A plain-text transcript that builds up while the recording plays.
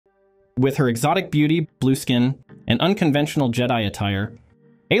With her exotic beauty, blue skin, and unconventional Jedi attire,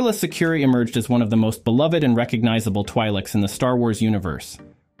 Aayla Secura emerged as one of the most beloved and recognizable Twi'leks in the Star Wars universe,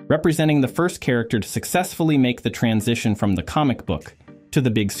 representing the first character to successfully make the transition from the comic book to the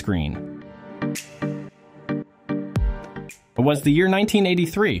big screen. It was the year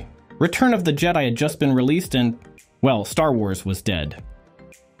 1983. Return of the Jedi had just been released and, well, Star Wars was dead.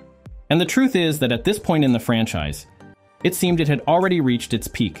 And the truth is that at this point in the franchise, it seemed it had already reached its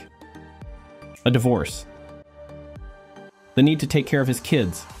peak. A divorce. The need to take care of his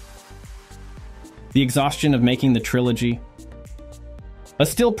kids. The exhaustion of making the trilogy. A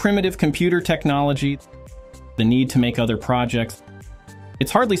still primitive computer technology. The need to make other projects.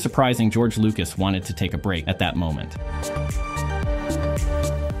 It's hardly surprising George Lucas wanted to take a break at that moment.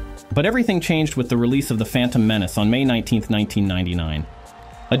 But everything changed with the release of The Phantom Menace on May 19, 1999,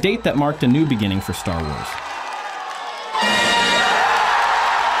 a date that marked a new beginning for Star Wars.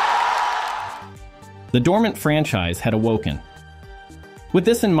 The dormant franchise had awoken. With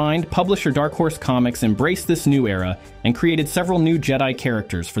this in mind, publisher Dark Horse Comics embraced this new era and created several new Jedi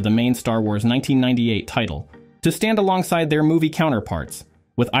characters for the main Star Wars 1998 title to stand alongside their movie counterparts,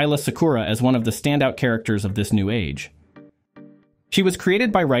 with Aayla Secura as one of the standout characters of this new age. She was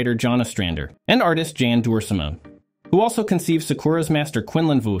created by writer John Ostrander and artist Jan Duursema, who also conceived Secura's master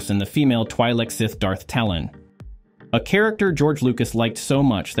Quinlan Vos and the female Twi'lek Sith Darth Talon, a character George Lucas liked so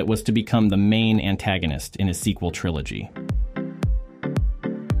much that was to become the main antagonist in his sequel trilogy.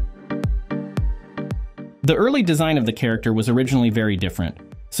 The early design of the character was originally very different.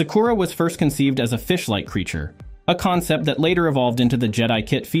 Secura was first conceived as a fish-like creature, a concept that later evolved into the Jedi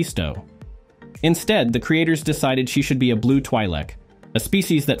Kit Fisto. Instead, the creators decided she should be a blue Twi'lek, a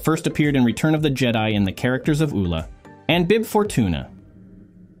species that first appeared in Return of the Jedi in the characters of Ula and Bib Fortuna.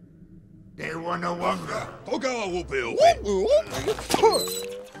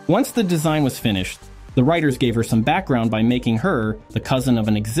 Once the design was finished, the writers gave her some background by making her the cousin of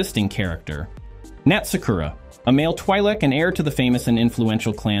an existing character, Nat Secura, a male Twi'lek and heir to the famous and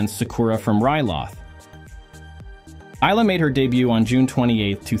influential clan Secura from Ryloth. Aayla made her debut on June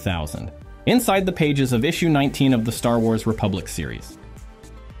 28, 2000, inside the pages of issue 19 of the Star Wars Republic series.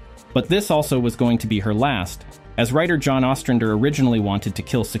 But this also was going to be her last, as writer John Ostrander originally wanted to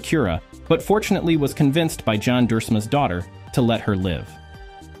kill Secura, but fortunately was convinced by Jan Duursema's daughter to let her live.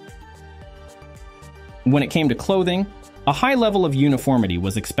 When it came to clothing, a high level of uniformity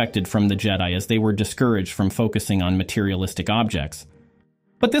was expected from the Jedi as they were discouraged from focusing on materialistic objects.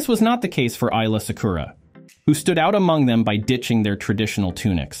 But this was not the case for Aayla Secura, who stood out among them by ditching their traditional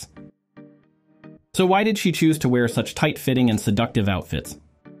tunics. So why did she choose to wear such tight-fitting and seductive outfits?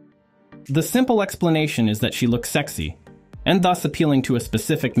 The simple explanation is that she looks sexy, and thus appealing to a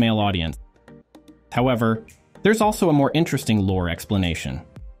specific male audience. However, there's also a more interesting lore explanation.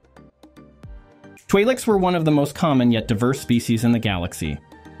 Twi'leks were one of the most common yet diverse species in the galaxy,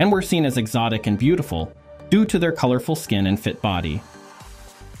 and were seen as exotic and beautiful due to their colorful skin and fit body.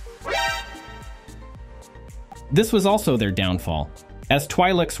 This was also their downfall, as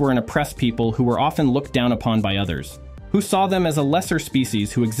Twi'leks were an oppressed people who were often looked down upon by others, who saw them as a lesser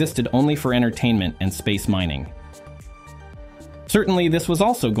species who existed only for entertainment and space mining. Certainly, this was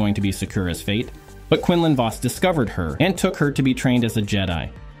also going to be Secura's fate, but Quinlan Vos discovered her and took her to be trained as a Jedi.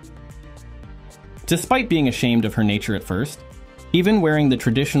 Despite being ashamed of her nature at first, even wearing the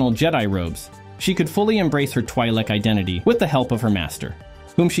traditional Jedi robes, she could fully embrace her Twi'lek identity with the help of her master,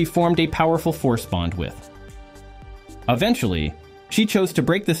 whom she formed a powerful force bond with. Eventually, she chose to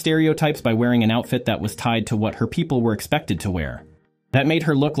break the stereotypes by wearing an outfit that was tied to what her people were expected to wear. That made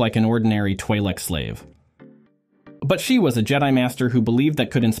her look like an ordinary Twi'lek slave. But she was a Jedi Master who believed that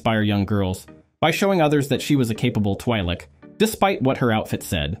could inspire young girls by showing others that she was a capable Twi'lek, despite what her outfit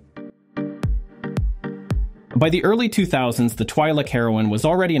said. By the early 2000s, the Twi'lek heroine was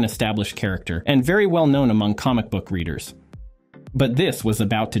already an established character and very well known among comic book readers. But this was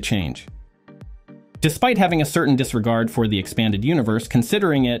about to change. Despite having a certain disregard for the expanded universe,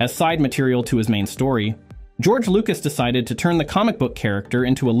 considering it as side material to his main story, George Lucas decided to turn the comic book character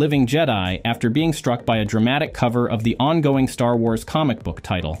into a living Jedi after being struck by a dramatic cover of the ongoing Star Wars comic book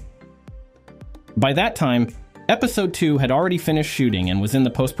title. By that time, Episode 2 had already finished shooting and was in the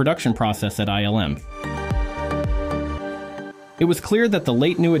post-production process at ILM. It was clear that the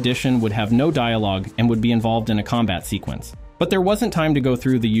late new edition would have no dialogue and would be involved in a combat sequence, but there wasn't time to go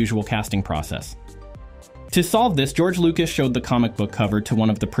through the usual casting process. To solve this, George Lucas showed the comic book cover to one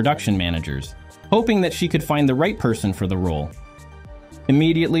of the production managers, hoping that she could find the right person for the role.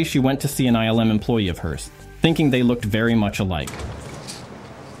 Immediately, she went to see an ILM employee of hers, thinking they looked very much alike.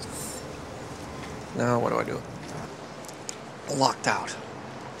 Now, what do? Locked out.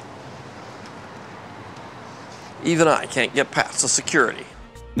 Even I can't get past the security.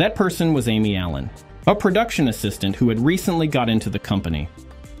 That person was Amy Allen, a production assistant who had recently got into the company.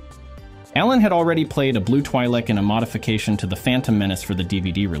 Allen had already played a blue Twi'lek in a modification to the Phantom Menace for the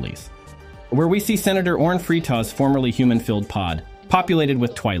DVD release, where we see Senator Orn Freetaw's formerly human-filled pod, populated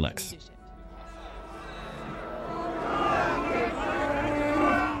with Twi'leks.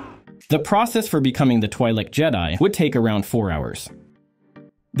 The process for becoming the Twi'lek Jedi would take around 4 hours.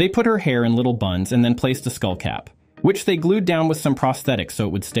 They put her hair in little buns and then placed a skull cap, which they glued down with some prosthetics so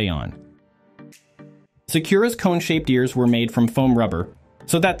it would stay on. Secura's cone-shaped ears were made from foam rubber,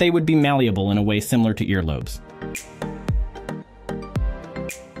 so that they would be malleable in a way similar to earlobes.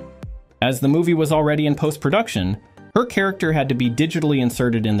 As the movie was already in post-production, her character had to be digitally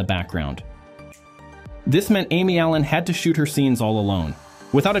inserted in the background. This meant Amy Allen had to shoot her scenes all alone,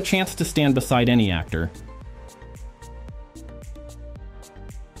 without a chance to stand beside any actor.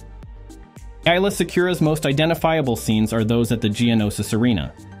 Aayla Secura's most identifiable scenes are those at the Geonosis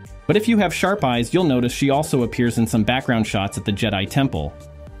Arena. But if you have sharp eyes, you'll notice she also appears in some background shots at the Jedi Temple,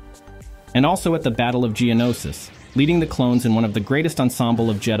 and also at the Battle of Geonosis, leading the clones in one of the greatest ensemble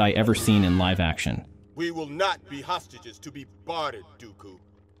of Jedi ever seen in live action. We will not be hostages to be bartered, Dooku.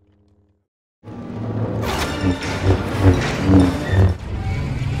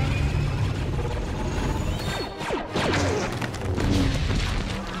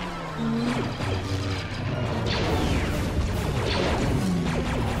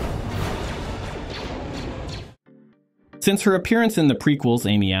 Since her appearance in the prequels,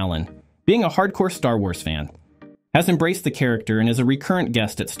 Amy Allen, being a hardcore Star Wars fan, has embraced the character and is a recurrent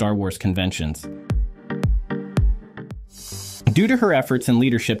guest at Star Wars conventions. Due to her efforts and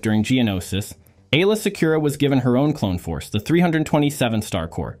leadership during Geonosis, Aayla Secura was given her own clone force, the 327 Star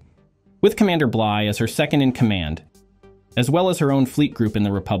Corps, with Commander Bly as her second-in-command, as well as her own fleet group in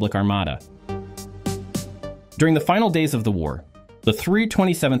the Republic Armada. During the final days of the war, the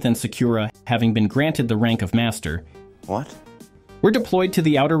 327th and Secura, having been granted the rank of Master, were deployed to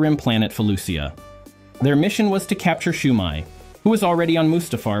the Outer Rim planet Felucia. Their mission was to capture Shumai, who was already on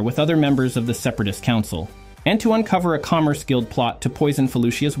Mustafar with other members of the Separatist Council, and to uncover a Commerce Guild plot to poison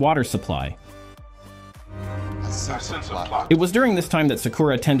Felucia's water supply. It was during this time that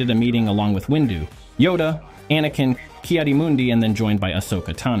Secura attended a meeting along with Windu, Yoda, Anakin, Ki-Adi-Mundi, and then joined by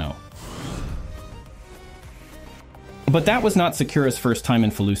Ahsoka Tano. But that was not Secura's first time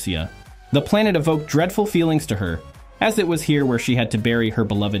in Felucia. The planet evoked dreadful feelings to her, as it was here where she had to bury her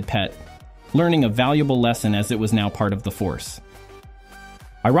beloved pet, learning a valuable lesson as it was now part of the Force.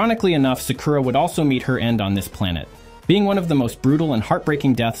 Ironically enough, Secura would also meet her end on this planet, being one of the most brutal and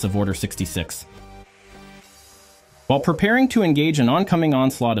heartbreaking deaths of Order 66. While preparing to engage an oncoming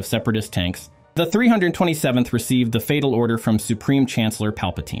onslaught of Separatist tanks, the 327th received the fatal order from Supreme Chancellor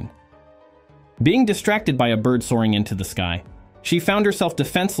Palpatine. Being distracted by a bird soaring into the sky, she found herself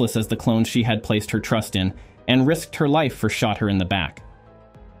defenseless as the clones she had placed her trust in and risked her life for shot her in the back.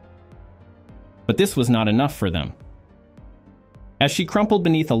 But this was not enough for them. As she crumpled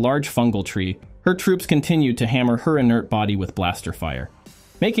beneath a large fungal tree, her troops continued to hammer her inert body with blaster fire,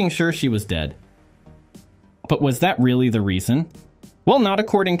 making sure she was dead. But was that really the reason? Well, not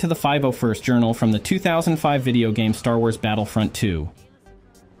according to the 501st Journal from the 2005 video game Star Wars Battlefront 2.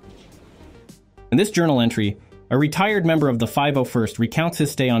 In this journal entry, a retired member of the 501st recounts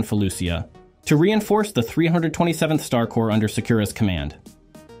his stay on Felucia to reinforce the 327th Star Corps under Secura's command.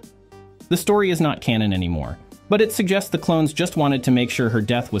 The story is not canon anymore, but it suggests the clones just wanted to make sure her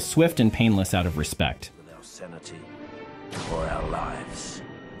death was swift and painless out of respect. With our sanity or our lives.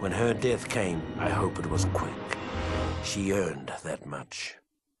 When her death came, I hope it was quick. She earned that much.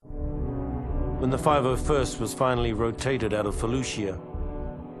 When the 501st was finally rotated out of Felucia,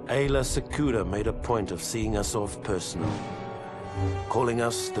 Aayla Secura made a point of seeing us off personally, calling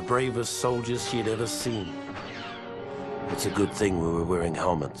us the bravest soldiers she had ever seen. It's a good thing we were wearing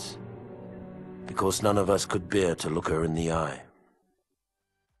helmets, because none of us could bear to look her in the eye.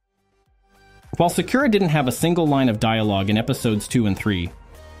 While Secura didn't have a single line of dialogue in episodes 2 and 3,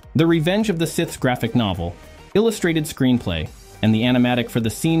 the Revenge of the Sith's graphic novel, illustrated screenplay, and the animatic for the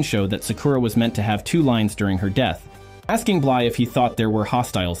scene show that Secura was meant to have 2 lines during her death, asking Bly if he thought there were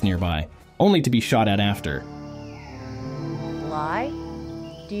hostiles nearby, only to be shot at after. Bly?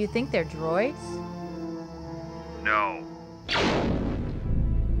 Do you think they're droids? No.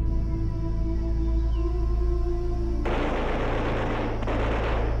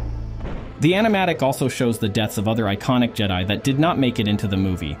 The animatic also shows the deaths of other iconic Jedi that did not make it into the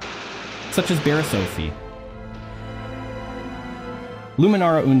movie, such as Barriss Offee,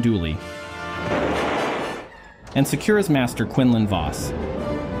 Luminara Unduli, and Secura's master Quinlan Vos.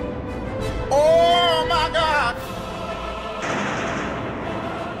 Oh my God!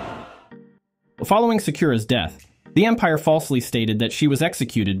 following Secura's death, the Empire falsely stated that she was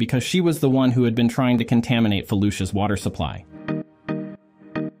executed because she was the one who had been trying to contaminate Felucia's water supply.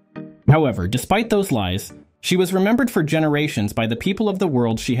 However, despite those lies, she was remembered for generations by the people of the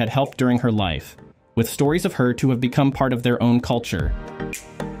world she had helped during her life, with stories of her to have become part of their own culture.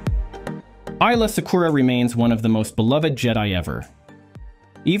 Aayla Secura remains one of the most beloved Jedi ever.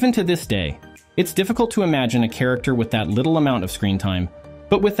 Even to this day, it's difficult to imagine a character with that little amount of screen time,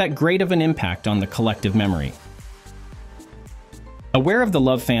 but with that great of an impact on the collective memory. Aware of the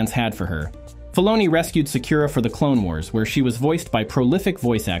love fans had for her, Filoni rescued Secura for the Clone Wars, where she was voiced by prolific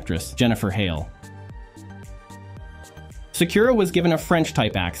voice actress Jennifer Hale. Secura was given a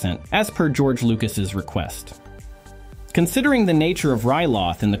French-type accent, as per George Lucas's request. Considering the nature of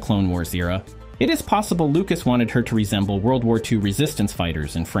Ryloth in the Clone Wars era, it is possible Lucas wanted her to resemble World War II resistance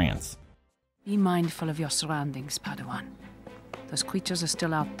fighters in France. Be mindful of your surroundings, Padawan. Those creatures are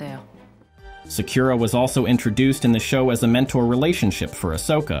still out there. Secura was also introduced in the show as a mentor relationship for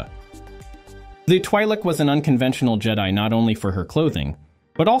Ahsoka. The Twi'lek was an unconventional Jedi not only for her clothing,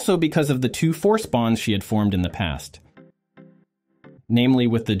 but also because of the two Force bonds she had formed in the past. Namely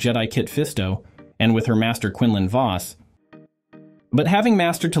with the Jedi Kit Fisto and with her master Quinlan Vos. But having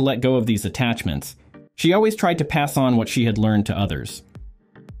mastered to let go of these attachments, she always tried to pass on what she had learned to others.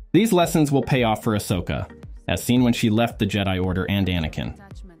 These lessons will pay off for Ahsoka, as seen when she left the Jedi Order and Anakin.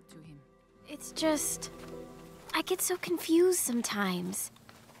 It's just... I get so confused sometimes.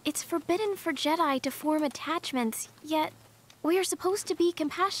 It's forbidden for Jedi to form attachments, yet we are supposed to be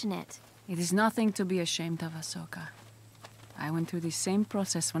compassionate. It is nothing to be ashamed of, Ahsoka. I went through the same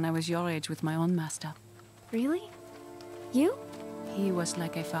process when I was your age with my own master. Really? You? He was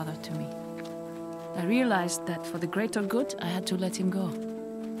like a father to me. I realized that for the greater good, I had to let him go.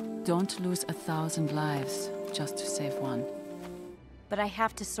 Don't lose 1,000 lives just to save one. But I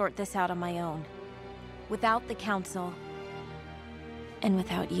have to sort this out on my own. Without the Council. And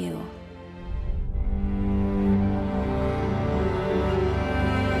without you.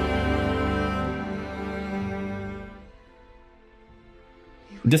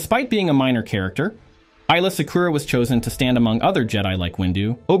 Despite being a minor character, Aayla Secura was chosen to stand among other Jedi like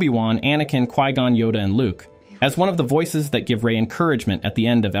Windu, Obi-Wan, Anakin, Qui-Gon, Yoda, and Luke, as one of the voices that give Rey encouragement at the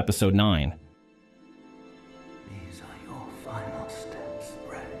end of Episode 9. These are your final steps,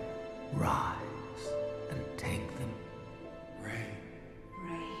 Rey. Rise and take them. Rey.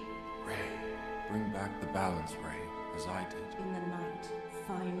 Bring back the balance, Rey, as I did. In the night,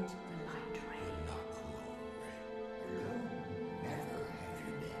 find the light, Rey. You're not alone, Rey. Alone? Never have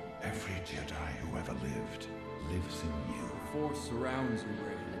you been. Every Jedi who ever lived lives in you. The Force surrounds you,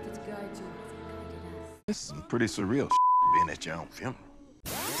 Rey. Let it guide you. This is some pretty surreal being at your own funeral.